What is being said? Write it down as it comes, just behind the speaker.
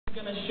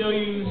I'm gonna show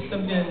you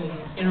something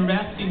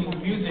interesting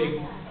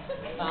music.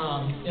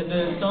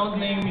 The song's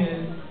name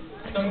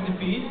is Song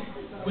Defeat,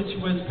 which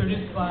was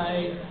produced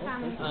by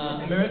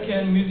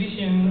American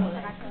musician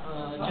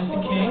Jesse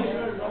King,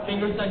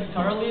 fingerside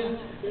guitarist.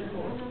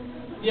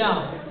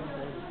 Yeah,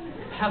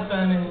 have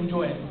fun and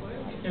enjoy it.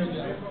 Here we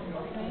go.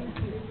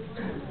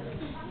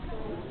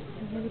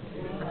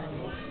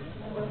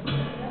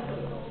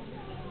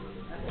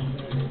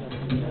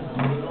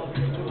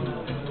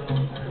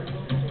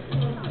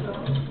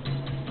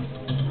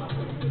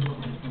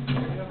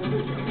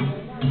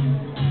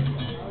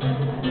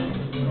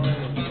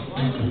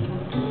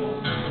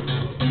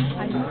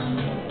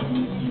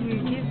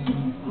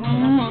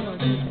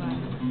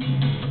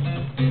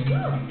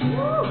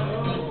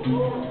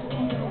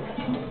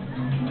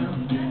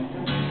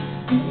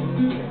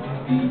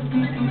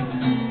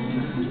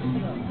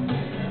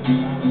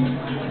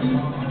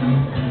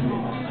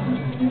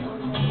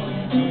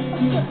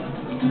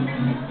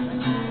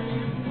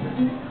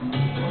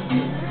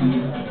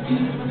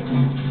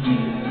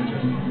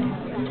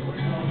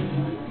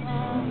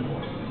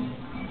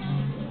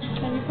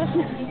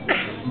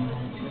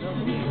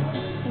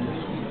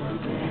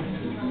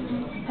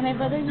 Can I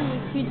bother you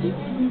with Fiji?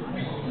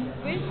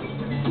 With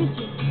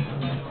Fiji.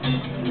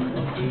 Thank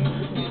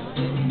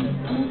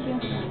you.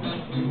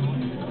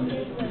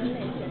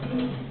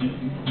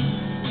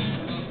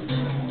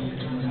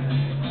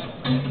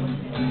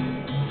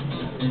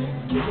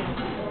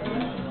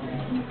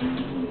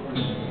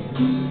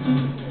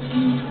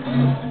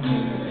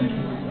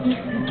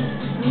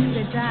 Look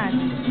at that.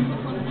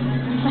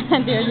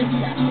 They're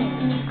disgusting.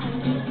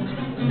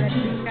 That's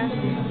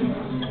disgusting.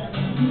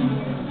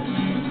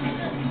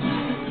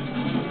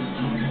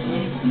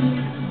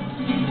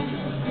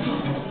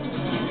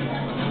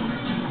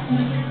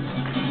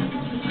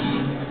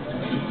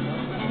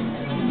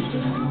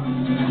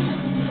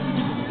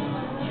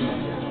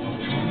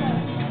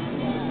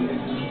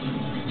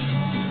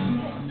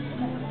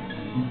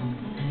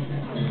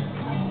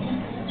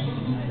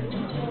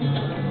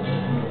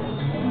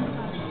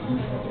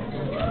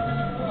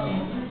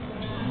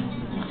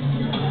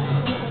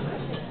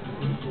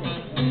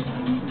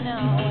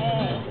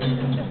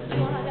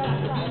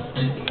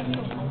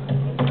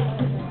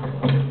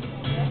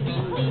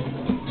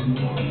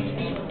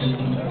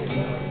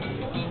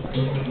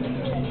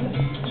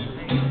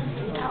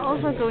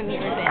 Also go near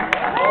them.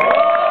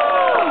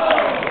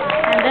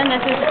 And then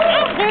this is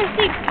there's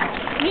six.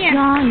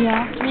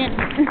 Yeah.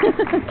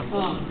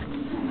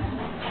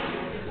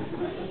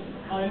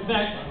 In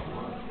fact,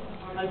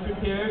 I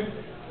prepared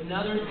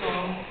another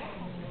song.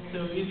 So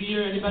is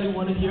here anybody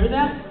want to hear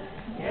that?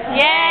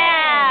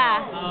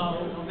 Yeah.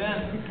 Oh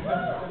man.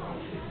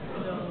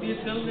 So this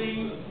is something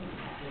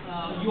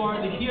You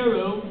Are the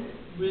Hero,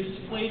 which is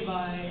played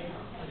by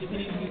a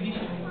Japanese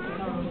musician,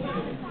 Taro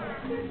Hiro.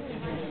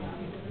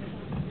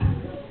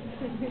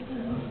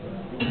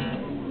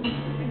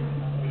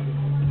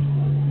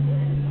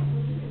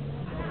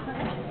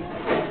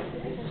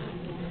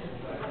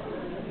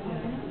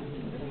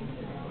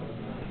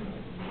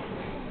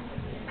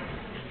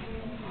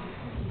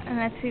 And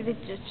let's see the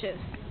judges.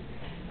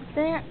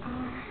 There are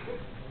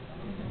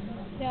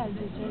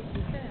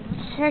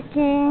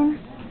checking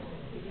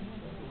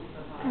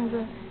and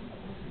just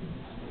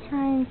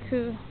trying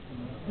to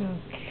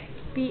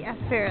be as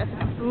fair as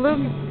possible. Look,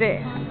 the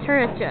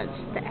third judge,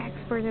 the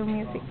expert in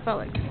music,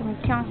 Felix from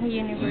Kyunghee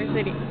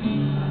University.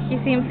 He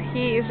seems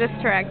he is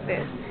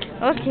distracted.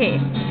 Okay.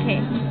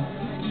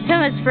 Too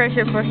much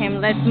pressure for him.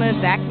 Let's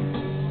move back.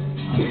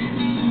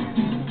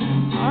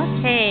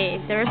 Okay,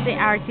 there's the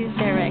artist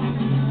direct.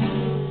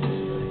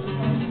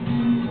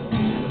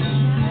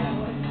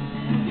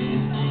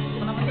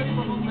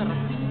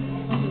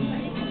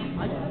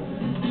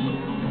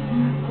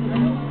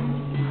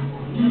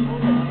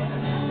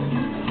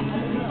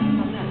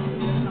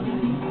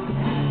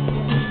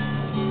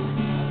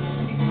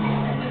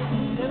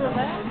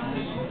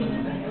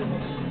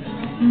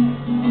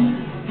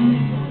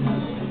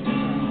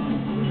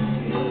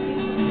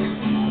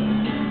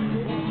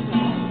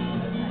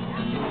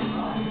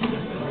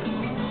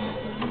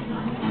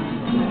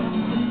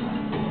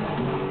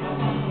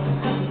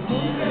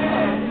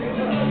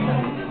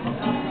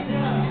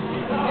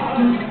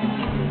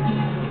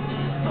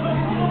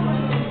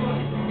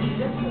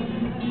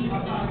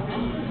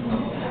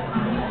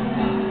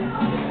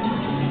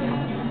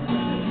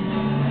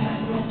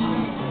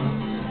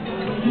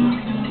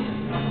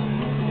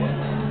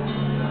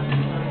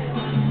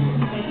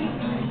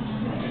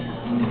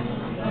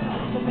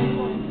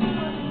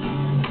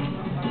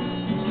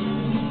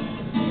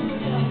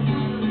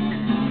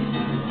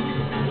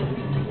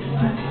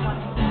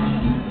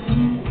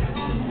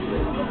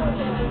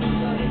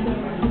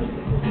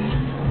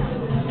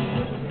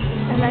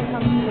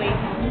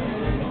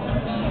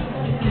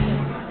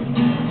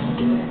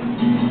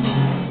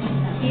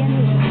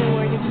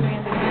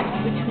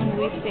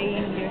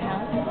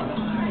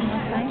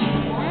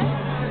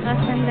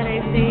 Last time that I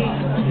stayed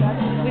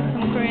with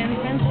some Korean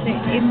friends,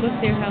 it was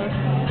their house.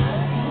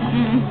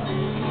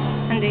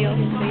 And they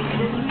also stayed.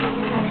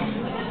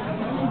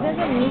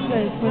 It looks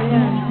like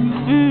Korean.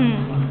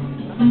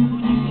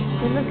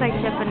 It looks like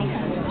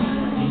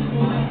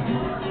Japanese.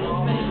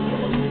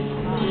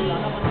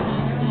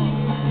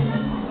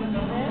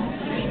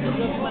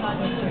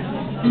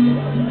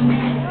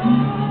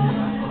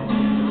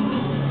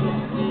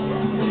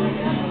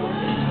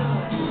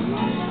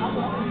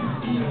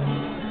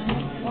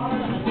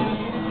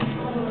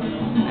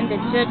 And the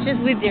judges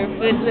with their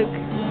food, look.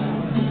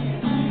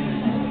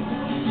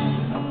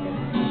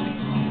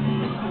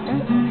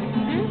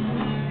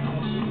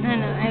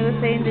 No, I was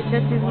saying the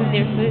judges with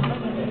their food,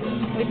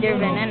 with their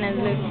bananas,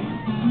 look.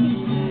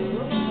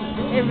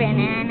 Their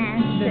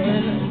bananas.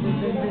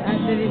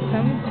 And there is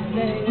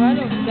one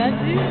of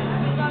judges.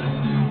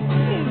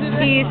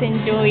 He is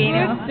enjoying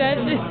it.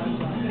 Judges.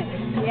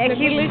 Yeah,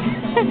 he looks.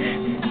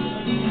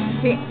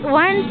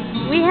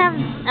 We have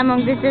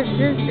among the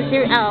judges,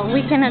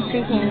 we cannot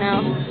see him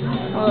now.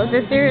 Well,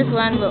 the serious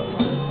one, but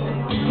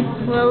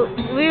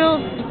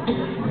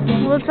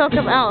we'll talk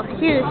about.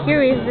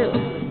 Here is the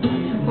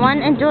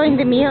one enjoying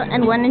the meal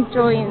and one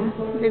enjoying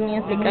the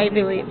music, I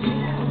believe.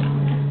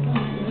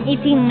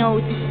 Eating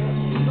notes.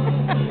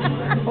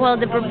 While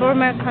the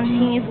performer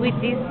continues with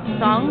this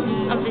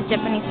song of the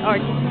Japanese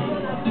artist.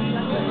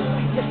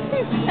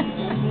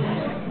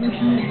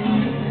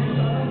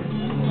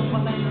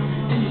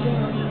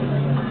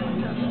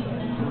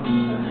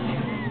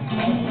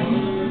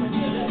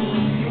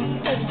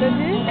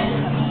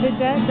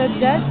 The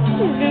judge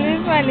is really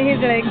funny.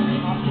 He's like,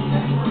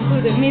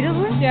 Who, the middle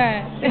one?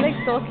 yeah, He's like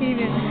talking.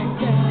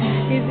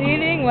 he's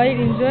eating while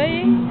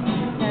enjoying.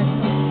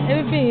 And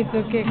everything is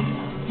okay.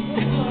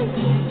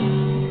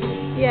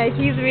 Yeah,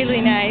 he's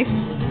really nice.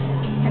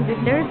 And the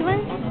third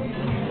one?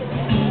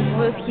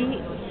 Well, he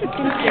is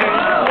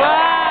serious.